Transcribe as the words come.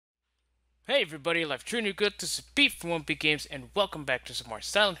Hey everybody, life truly good. This is Pete from 1B Games, and welcome back to some more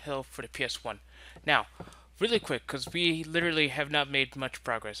Silent Hill for the PS1. Now, really quick, because we literally have not made much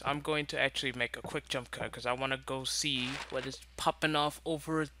progress, I'm going to actually make a quick jump cut, because I want to go see what is popping off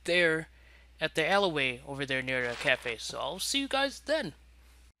over there at the alleyway over there near the cafe. So I'll see you guys then.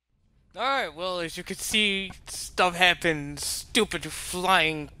 Alright, well, as you can see, stuff happens. Stupid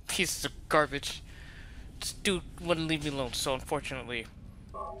flying pieces of garbage. This dude wouldn't leave me alone, so unfortunately...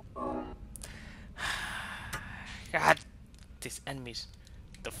 God, these enemies.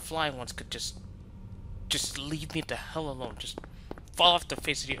 The flying ones could just leave me the hell alone. Just fall off the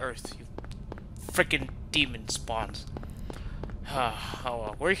face of the earth, you freaking demon spawns. Oh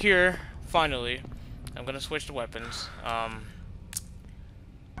well, we're here, finally. I'm gonna switch to weapons. I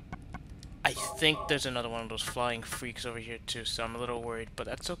think there's another one of those flying freaks over here too, so I'm a little worried, but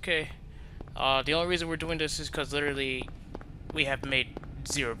that's okay. The only reason we're doing this is because literally we have made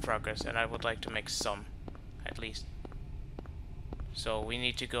zero progress, and I would like to make some, at least. So we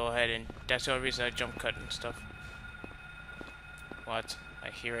need to go ahead, and that's the only reason I jump cut and stuff. What? I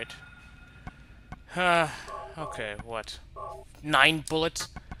hear it. Okay, what? 9 bullets?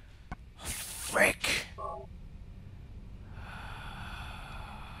 Frick!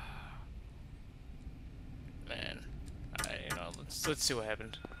 Man, let's see what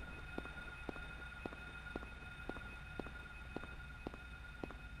happened.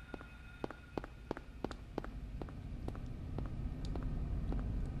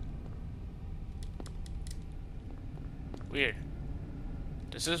 Weird.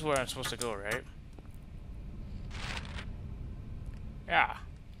 This is where I'm supposed to go, right? Yeah.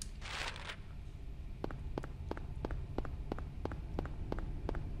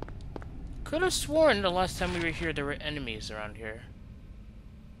 Could have sworn the last time we were here there were enemies around here.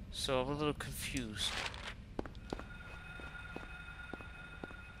 So I'm a little confused.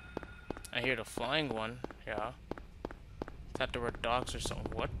 I hear the flying one, yeah. Thought there were dogs or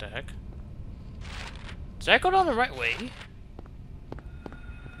something. What the heck? Did I go down the right way?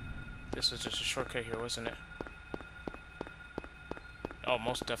 This was just a shortcut here, wasn't it? Oh,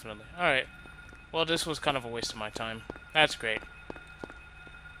 most definitely. Alright. Well, this was kind of a waste of my time. That's great.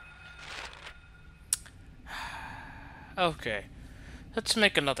 Okay. Let's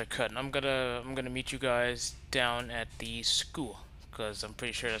make another cut. I'm gonna meet you guys down at the school, because I'm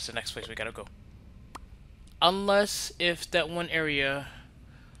pretty sure that's the next place we gotta go. Unless if that one area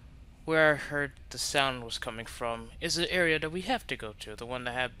where I heard the sound was coming from is the area that we have to go to, the one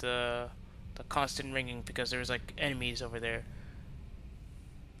that had the constant ringing because there was like enemies over there.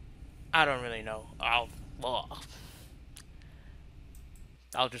 I don't really know. I'll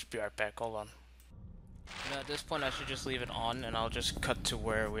just be right back. Hold on. Now, at this point, I should just leave it on, and I'll just cut to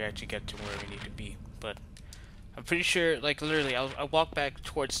where we actually get to where we need to be. But I'm pretty sure, like literally, I walked back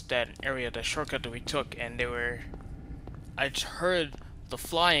towards that area, the shortcut that we took, and I just heard the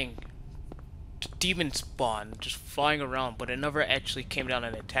flying demon spawn just flying around, but it never actually came down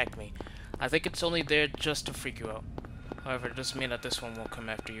and attacked me. I think it's only there just to freak you out. However, it doesn't mean that this one won't come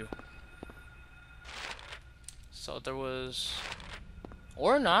after you. So there was...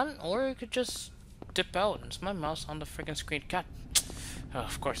 Or not, or it could just dip out. Is my mouse on the freaking screen? God. Oh,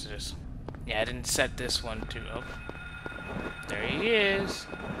 of course it is. Yeah, I didn't set this one to... Oh. There he is.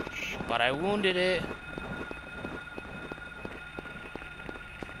 But I wounded it.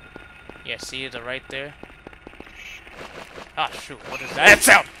 Yeah, see the right there? Ah, shoot, what is that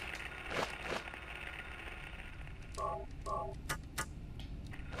sound?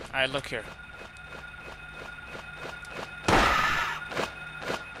 Alright, look here.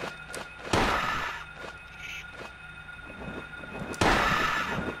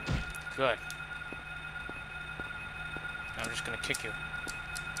 Good. I'm just gonna kick you.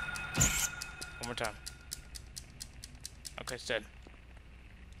 One more time. Okay, it's dead.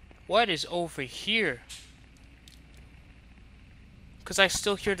 What is over here? Because I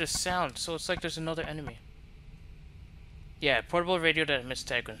still hear the sound, so it's like there's another enemy. Yeah, portable radio that emits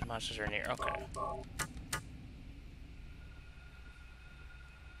tag when monsters are near. Okay.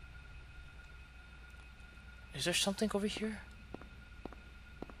 Is there something over here?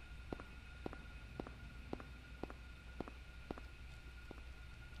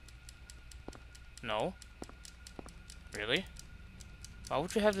 No. Really? Why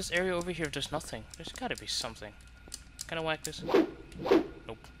would you have this area over here if there's nothing? There's gotta be something. Can I whack this?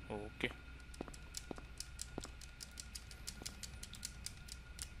 Nope. Okay.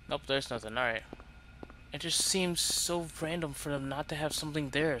 Nope, there's nothing. Alright. It just seems so random for them not to have something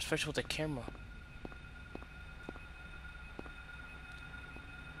there, especially with the camera.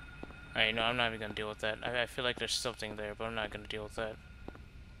 Alright, no, I'm not even gonna deal with that. I feel like there's something there, but I'm not gonna deal with that.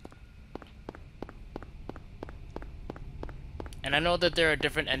 And I know that there are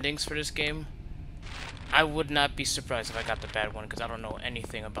different endings for this game. I would not be surprised if I got the bad one, because I don't know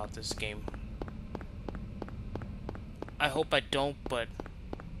anything about this game. I hope I don't, but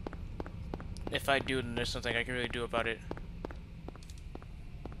if I do, then there's nothing I can really do about it.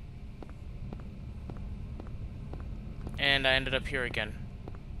 And I ended up here again.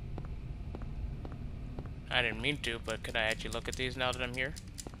 I didn't mean to, but could I actually look at these now that I'm here?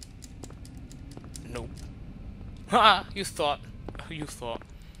 Nope. Ha! You thought. You thought.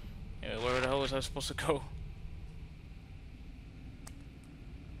 Anyway, where the hell was I supposed to go?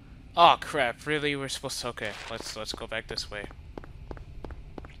 Oh crap! Really, we're supposed to? Okay, let's go back this way.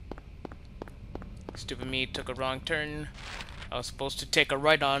 Stupid me took a wrong turn. I was supposed to take a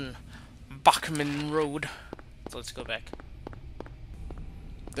right on Bachman Road. So let's go back.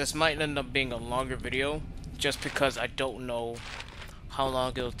 This might end up being a longer video, just because I don't know how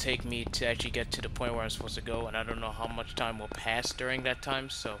long it'll take me to actually get to the point where I'm supposed to go, and I don't know how much time will pass during that time,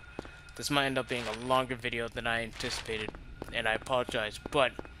 so this might end up being a longer video than I anticipated, and I apologize,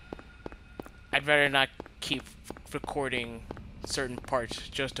 but I'd rather not keep recording certain parts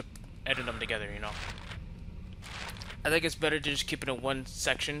just to edit them together, you know. I think it's better to just keep it in one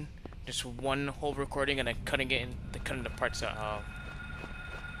section, just one whole recording, and then cutting the parts out.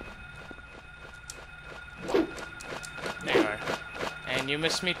 There you are. And you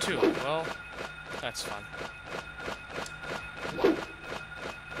missed me too. Well, that's fun.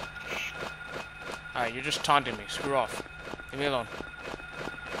 Alright, you're just taunting me. Screw off. Leave me alone.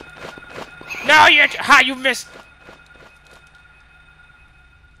 No, you missed!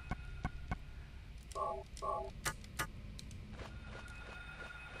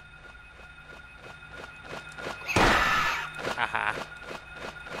 Haha.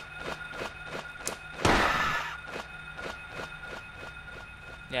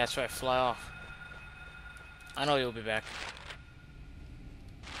 Yeah, that's right, fly off. I know you'll be back.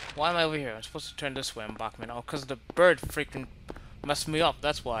 Why am I over here? I'm supposed to turn this way, I'm Bachman. Oh, because the bird freaking messed me up,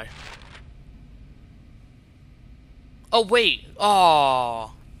 that's why. Oh, wait!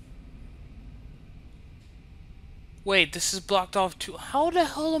 Oh. Wait, this is blocked off too. How the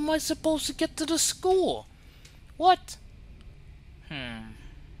hell am I supposed to get to the school? What?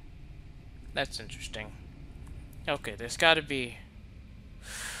 That's interesting. Okay, there's gotta be...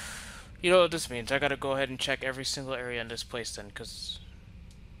 You know what this means? I gotta go ahead and check every single area in this place then, because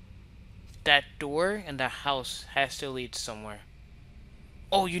that door and that house has to lead somewhere.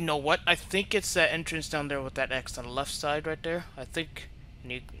 Oh, you know what? I think it's that entrance down there with that X on the left side right there. I think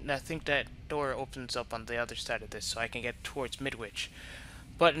that door opens up on the other side of this, so I can get towards Midwich.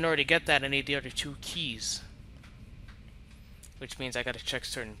 But in order to get that, I need the other 2 keys. Which means I gotta check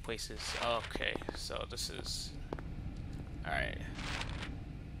certain places. Okay, so this is... Alright.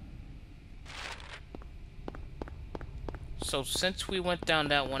 So since we went down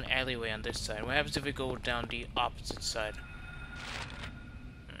that one alleyway on this side, what happens if we go down the opposite side?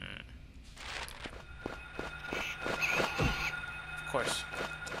 Of course.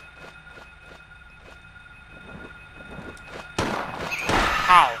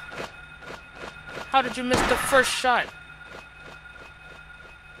 How? How did you miss the first shot?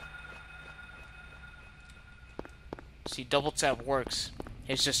 See, double tap works.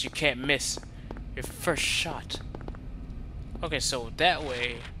 It's just you can't miss your first shot. Okay, so that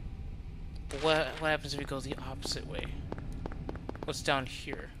way. But what happens if we go the opposite way? What's down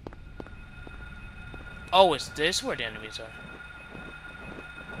here? Oh, is this where the enemies are?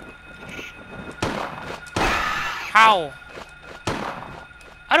 How?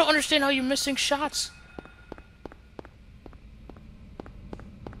 I don't understand how you're missing shots.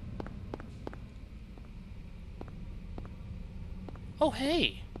 Oh,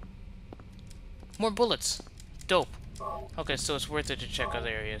 hey. More bullets. Dope. Okay, so it's worth it to check other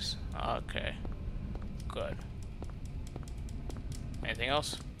areas. Okay. Good. Anything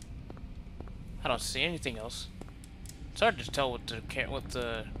else? I don't see anything else. It's hard to tell with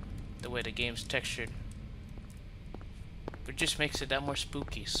the way the game's textured. But it just makes it that more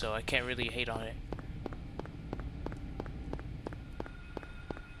spooky, so I can't really hate on it.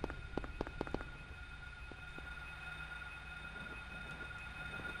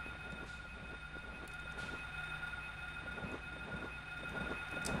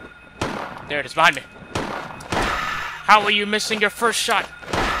 There it is, behind me. How are you missing your first shot?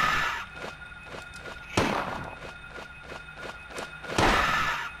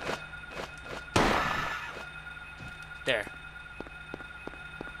 There.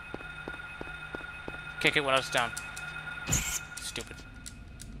 Kick it when I was down. Stupid.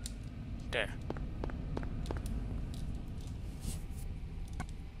 There.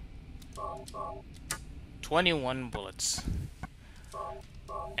 "21 bullets.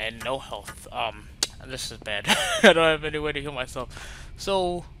 And no health. This is bad. I don't have any way to heal myself.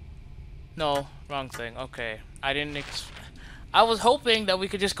 So, no, wrong thing. Okay, I didn't. I was hoping that we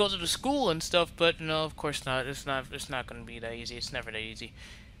could just go to the school and stuff, but no, of course not. It's not. It's not gonna be that easy. It's never that easy.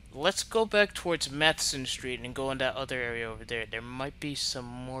 Let's go back towards Matheson Street and go in that other area over there. There might be some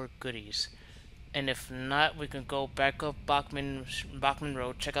more goodies. And if not, we can go back up Bachman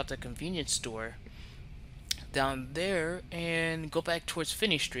Road, check out the convenience store down there, and go back towards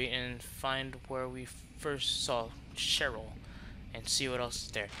Finney Street and find where we first saw Cheryl and see what else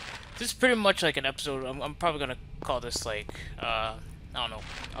is there. This is pretty much like an episode. I'm probably gonna call this like I don't know.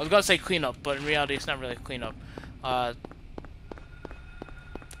 I was gonna say cleanup, but in reality, it's not really cleanup. I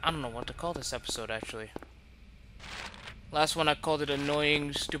don't know what to call this episode actually. Last one I called it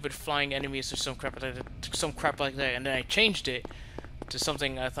annoying, stupid flying enemies or some crap like that, and then I changed it to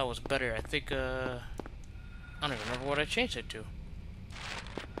something I thought was better. I think I don't even remember what I changed it to.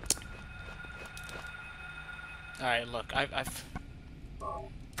 Alright, look, I've...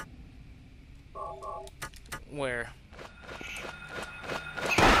 Where?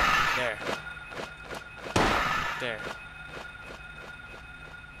 There. There.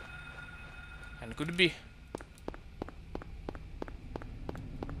 And good to be.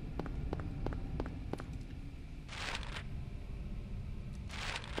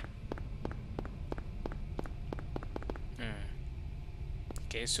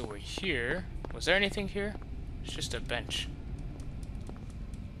 Okay, so we're here. Was there anything here? It's just a bench.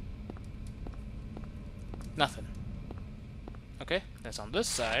 Nothing. Okay, that's on this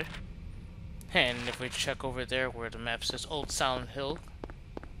side. And if we check over there where the map says Old Silent Hill.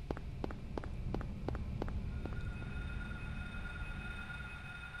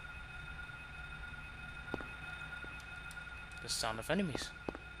 The sound of enemies.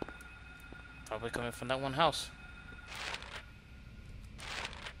 Probably coming from that one house.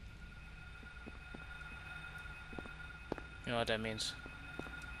 You know what that means.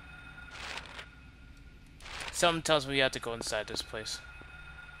 Something tells me we have to go inside this place.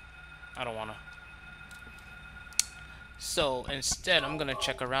 I don't wanna. So instead, I'm gonna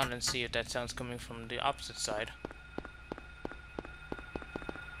check around and see if that sound's coming from the opposite side.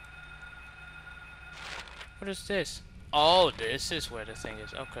 What is this? Oh, this is where the thing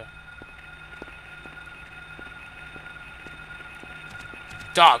is. Okay.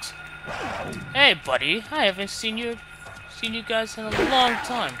 Dogs. Hey, buddy. I haven't seen you guys in a long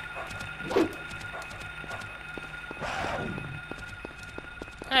time.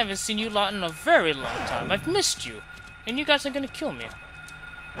 I haven't seen you lot in a very long time. I've missed you. And you guys are gonna kill me.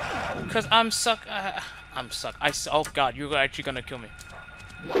 Cause I'm suck. Oh god, you're actually gonna kill me.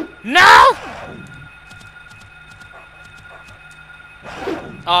 No!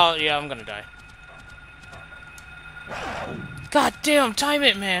 Oh yeah, I'm gonna die. God damn, time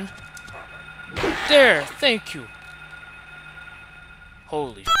it, man. There, thank you.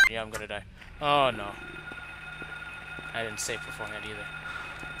 Holy shit, yeah, I'm gonna die. Oh no. I didn't save beforehand either.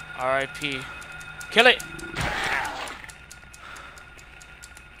 R.I.P. Kill it!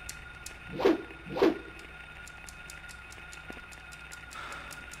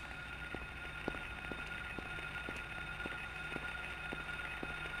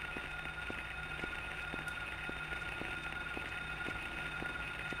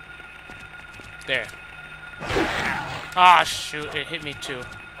 There. Ah, shoot, it hit me too.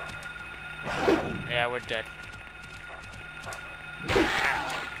 Yeah, we're dead.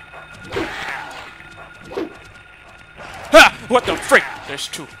 Ha! What the frick? There's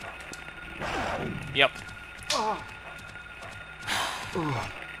two. Yep.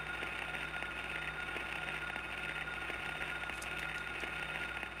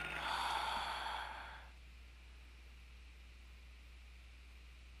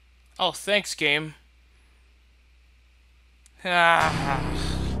 Oh, thanks, game.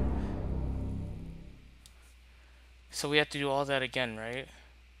 So we have to do all that again, right?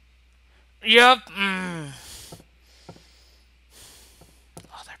 Yep.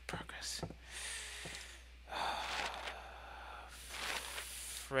 All that progress.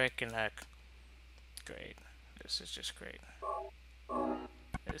 Frickin' heck. Great. This is just great.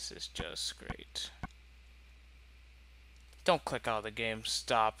 This is just great. Don't click out of the game.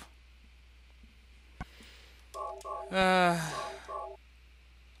 Stop.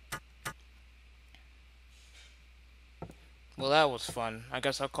 Well, that was fun. I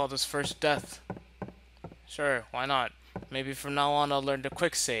guess I'll call this first death. Sure, why not? Maybe from now on I'll learn to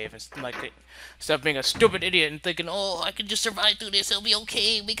quick save. It's like instead of being a stupid idiot and thinking, oh, I can just survive through this, it'll be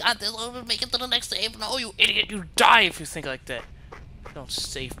okay, we got this, we'll make it to the next save. No, you idiot, you die if you think like that. You don't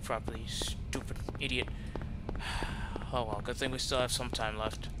save properly, you stupid idiot. Oh well, good thing we still have some time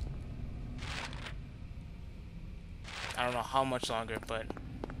left. I don't know how much longer, but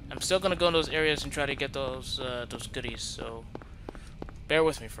I'm still gonna go in those areas and try to get those goodies, so bear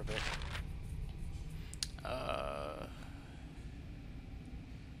with me for a bit.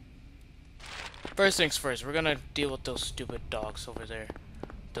 First things first, we're gonna deal with those stupid dogs over there.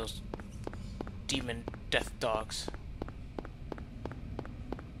 Those demon death dogs.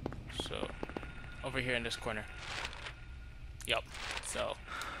 So, over here in this corner. Yup. So,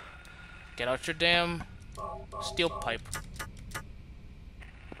 get out your damn steel pipe.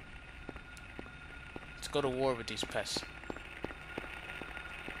 Let's go to war with these pests.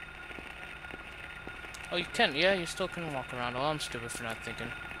 Oh, you can. Yeah, you still can walk around. Oh, I'm stupid for not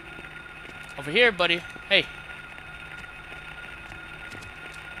thinking. Over here, buddy. Hey.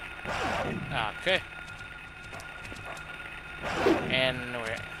 Okay. And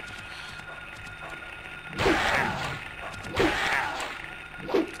we're...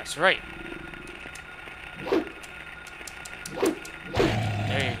 That's right.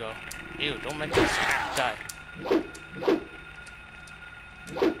 There you go. Ew, don't make this die.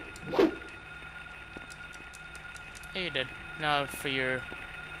 Yeah, you did. Now for your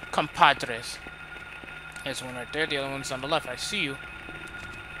compadres. There's one right there, the other one's on the left. I see you.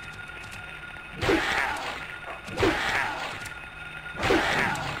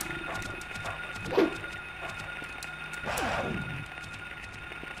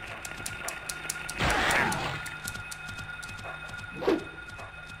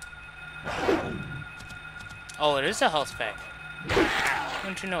 Oh, it is a health pack.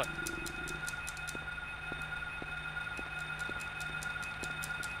 Don't you know it?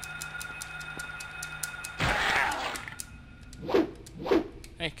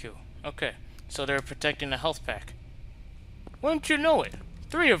 Thank you. Okay, so they're protecting the health pack. Wouldn't you know it?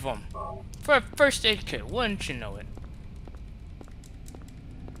 3 of them. For a first aid kit, wouldn't you know it?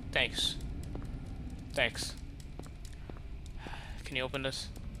 Thanks. Thanks. Can you open this?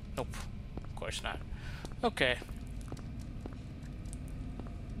 Nope. Of course not. Okay.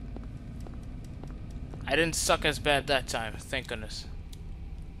 I didn't suck as bad that time, thank goodness.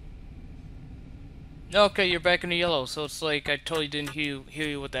 Okay, you're back in the yellow, so it's like I totally didn't heal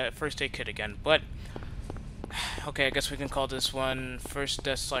you with that first aid kit again, but... Okay, I guess we can call this one first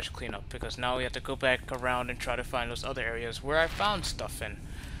death / cleanup, because now we have to go back around and try to find those other areas where I found stuff in.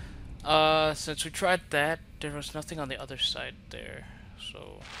 Since we tried that, there was nothing on the other side there,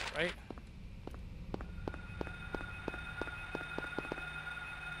 so, right?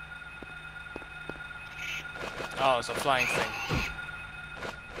 Oh, it's a flying thing.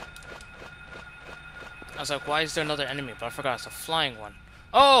 I was like, why is there another enemy? But I forgot, it's a flying one.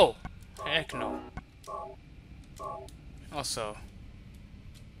 Oh! Heck no. Also,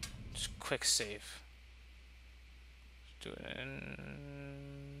 just quick save. Let's do it in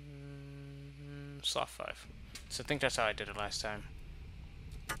soft 5. So I think that's how I did it last time.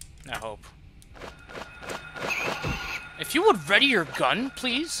 I hope. If you would ready your gun,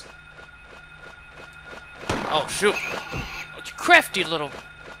 please. Oh, shoot. Oh, you crafty little...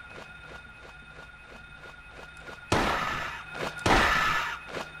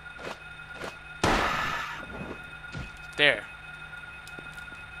 There.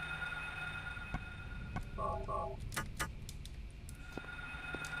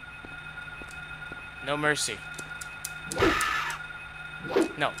 No mercy.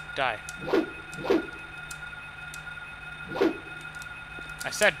 No, die. I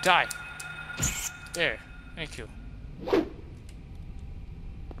said die. There. Thank you.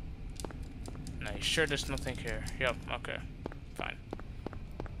 Now, you sure there's nothing here? Yep, okay. Fine.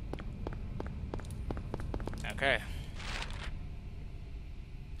 Okay.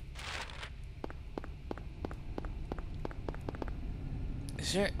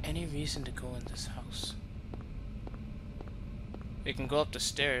 Is there any reason to go in this house? We can go up the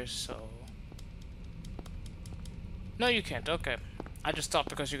stairs, so... No, you can't. Okay. I just thought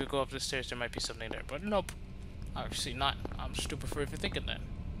because you could go up the stairs there might be something there, but nope. Obviously not. I'm stupid for even thinking that.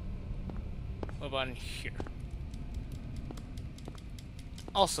 What about in here?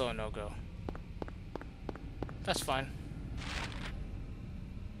 Also a no-go. That's fine.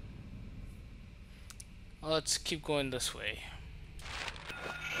 Well, let's keep going this way.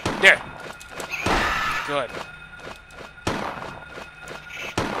 There! Good.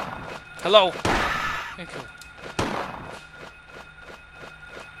 Hello! Thank you.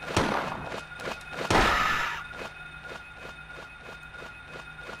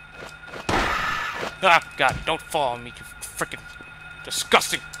 Ah, God, don't fall on me, you freaking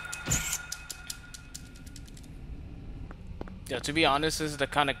disgusting! Yeah, to be honest, this is the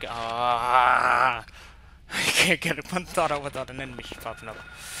kind of... I can't get one thought out without an enemy popping up.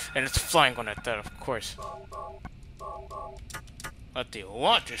 And it's flying when I thought, of course. What do you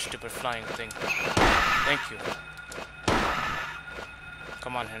want, you stupid flying thing? Thank you.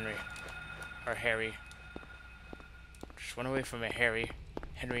 Come on, Henry. Or Harry. Just run away from it, Harry.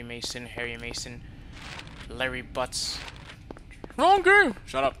 Henry Mason, Harry Mason, Larry Butts. Wrong game!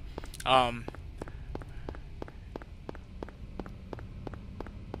 Shut up.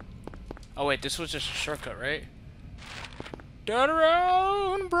 Oh wait, this was just a shortcut, right? Turn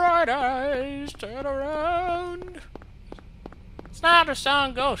around, bright eyes, turn around. It's not how the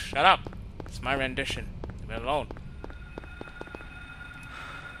song goes. Shut up. It's my rendition. Leave me alone.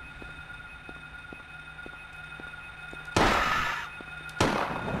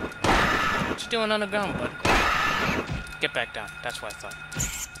 What you doing on the ground, bud? Get back down. That's what I thought.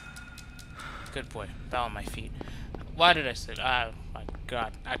 Good boy. Bow on my feet. Why did I say that? Oh my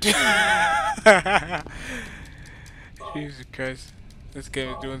god. Jesus Christ. This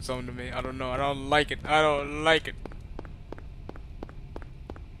game is doing something to me. I don't know. I don't like it. I don't like it.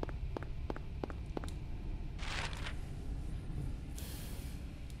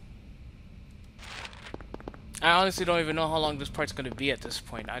 I honestly don't even know how long this part's going to be at this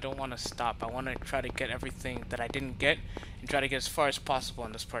point. I don't want to stop. I want to try to get everything that I didn't get and try to get as far as possible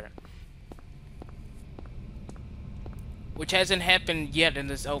in this part. Which hasn't happened yet in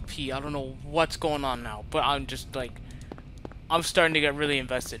this LP. I don't know what's going on now, but I'm just like, I'm starting to get really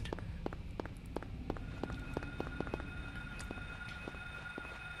invested.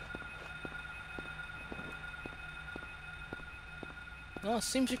 Well, it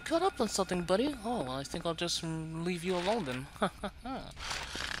seems you're caught up on something, buddy. Oh, well, I think I'll just leave you alone then.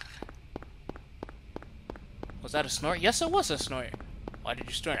 Was that a snort? Yes, it was a snort. Why did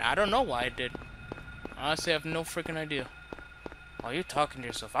you snort? I don't know why I did. Honestly, I have no freaking idea. Oh, you're talking to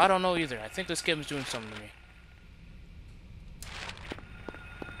yourself. I don't know either. I think this game is doing something to me.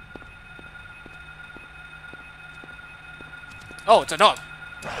 Oh, it's a dog!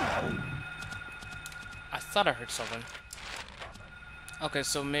 I thought I heard something. Okay,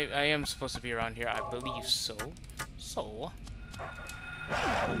 so maybe I am supposed to be around here. I believe so.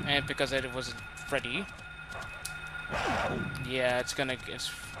 And because I wasn't ready. Yeah, it's gonna...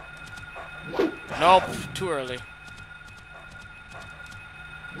 Nope, too early.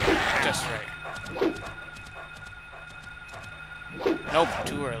 Just right. Nope,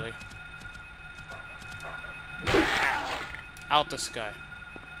 too early. Out the sky.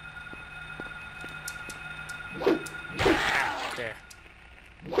 There.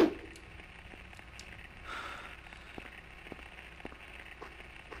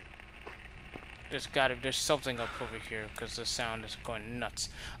 There's something up over here because the sound is going nuts.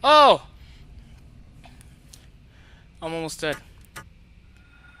 Oh! I'm almost dead.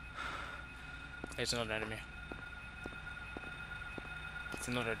 There's another enemy. It's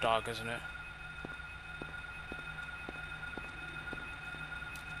another dog, isn't it?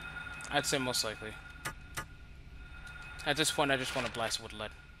 I'd say most likely. At this point, I just want to blast it with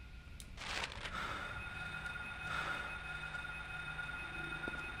lead.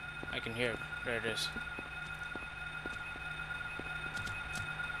 I can hear it. There it is.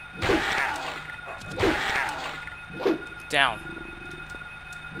 Down.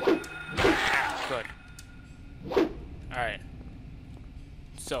 Good. Alright.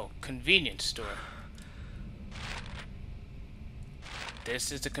 So, convenience store.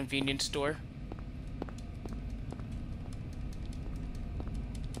 This is the convenience store.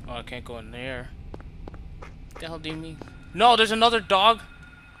 Oh, I can't go in there. What the hell do you mean? No, there's another dog!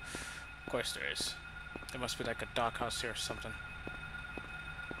 Of course there is. There must be like a dog house here or something.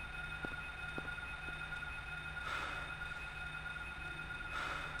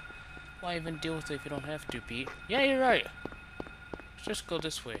 Why even deal with it if you don't have to, Pete? Yeah, you're right. Let's just go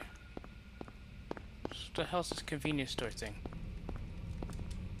this way. What the hell's this convenience store thing?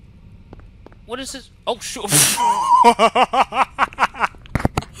 What is this? Oh, shoot!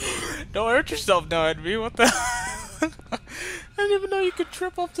 Don't hurt yourself now, Henry. What the? I didn't even know you could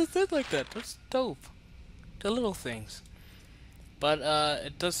trip off the thing like that. That's dope. The little things. But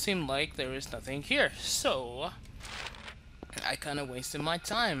it does seem like there is nothing here. So I kind of wasted my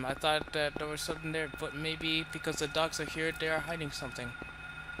time. I thought that there was something there, but maybe because the dogs are here, they are hiding something.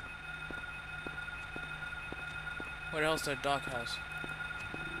 Where else is their dog house?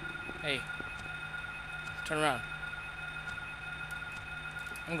 Hey, turn around.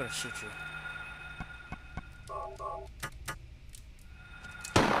 I'm gonna shoot you.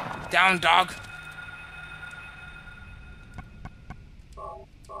 Down, dog!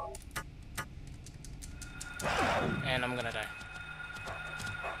 And I'm gonna die.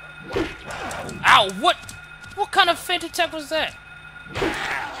 Ow, what? What kind of feint attack was that?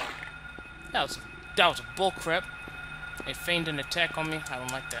 That was a bull crap. They feigned an attack on me. I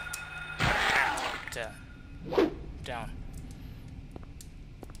don't like that. Down.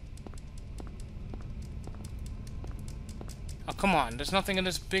 Oh, come on. There's nothing in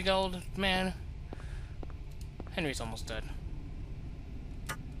this big old man. Henry's almost dead.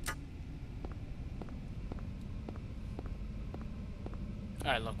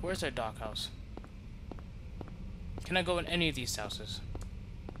 Alright, look. Where's our doghouse? Can I go in any of these houses?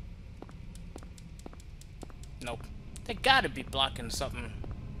 Nope. They gotta be blocking something.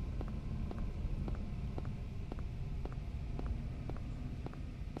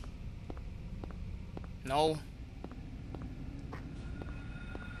 No.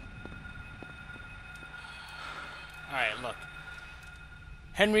 Alright, look.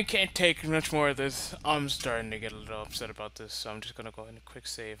 Henry can't take much more of this. I'm starting to get a little upset about this, so I'm just gonna go in a quick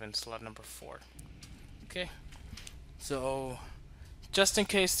save in slot number 4. Okay. So, just in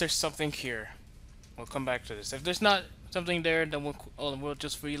case there's something here, we'll come back to this. If there's not something there, then we'll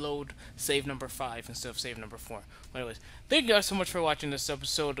just reload save number 5 instead of save number 4. But anyways, thank you guys so much for watching this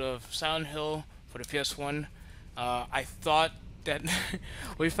episode of Silent Hill for the PS1. I thought that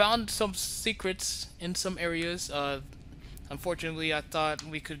we found some secrets in some areas. Unfortunately, I thought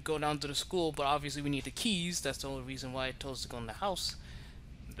we could go down to the school, but obviously we need the keys. That's the only reason why it told us to go in the house.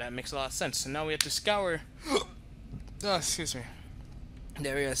 That makes a lot of sense. So now we have to scour excuse me, the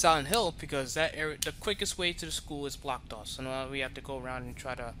area of Silent Hill, because that area, the quickest way to the school is blocked off. So now we have to go around and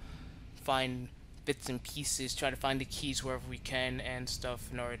try to find bits and pieces, try to find the keys wherever we can and stuff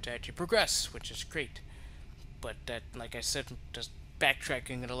in order to actually progress, which is great. But that, like I said, just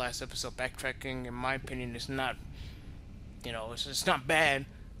backtracking in the last episode, backtracking in my opinion is not, you know, it's not bad.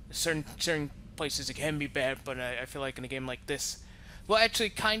 Certain places it can be bad, but I feel like in a game like this, well,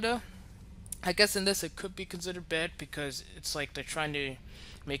 actually kinda, I guess in this it could be considered bad, because it's like they're trying to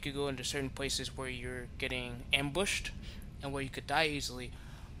make you go into certain places where you're getting ambushed and where you could die easily.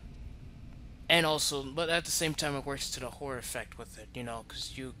 And also, but at the same time it works to the horror effect with it, you know,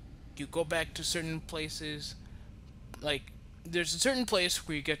 because you go back to certain places, like there's a certain place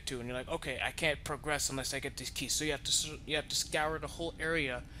where you get to and you're like, okay, I can't progress unless I get these keys. So you have to scour the whole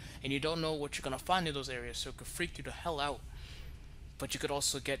area, and you don't know what you're gonna find in those areas, so it could freak you the hell out. But you could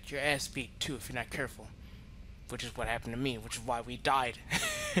also get your ass beat too if you're not careful, which is what happened to me, which is why we died.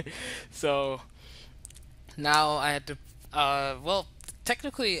 So now I had to, well,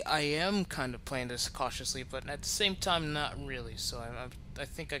 technically I am kind of playing this cautiously, but at the same time not really. So I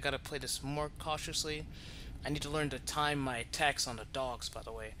think I gotta play this more cautiously. I need to learn to time my attacks on the dogs, by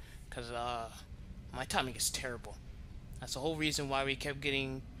the way, because my timing is terrible. That's the whole reason why we kept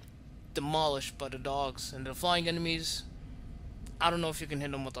getting demolished by the dogs. And the flying enemies, I don't know if you can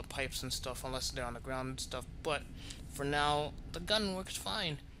hit them with the pipes and stuff unless they're on the ground and stuff, but for now the gun works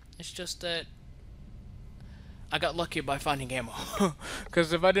fine. It's just that I got lucky by finding ammo.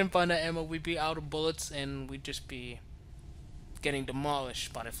 Because if I didn't find that ammo, we'd be out of bullets and we'd just be getting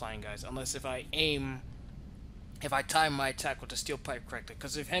demolished by the flying guys, unless if I time my attack with the steel pipe correctly.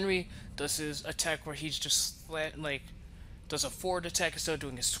 Because if Henry does his attack where he's just like does a forward attack instead of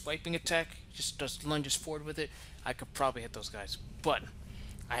doing a swiping attack, just does lunges forward with it, I could probably hit those guys. But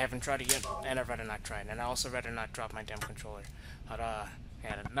I haven't tried it yet, and I'd rather not try it. And I also rather not drop my damn controller. But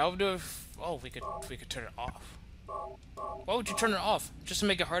yeah, now we'll do. Oh, we could turn it off. Why would you turn it off? Just to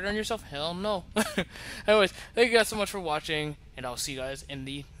make it harder on yourself? Hell no. Anyways, thank you guys so much for watching, and I'll see you guys in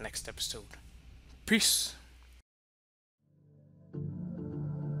the next episode. Peace.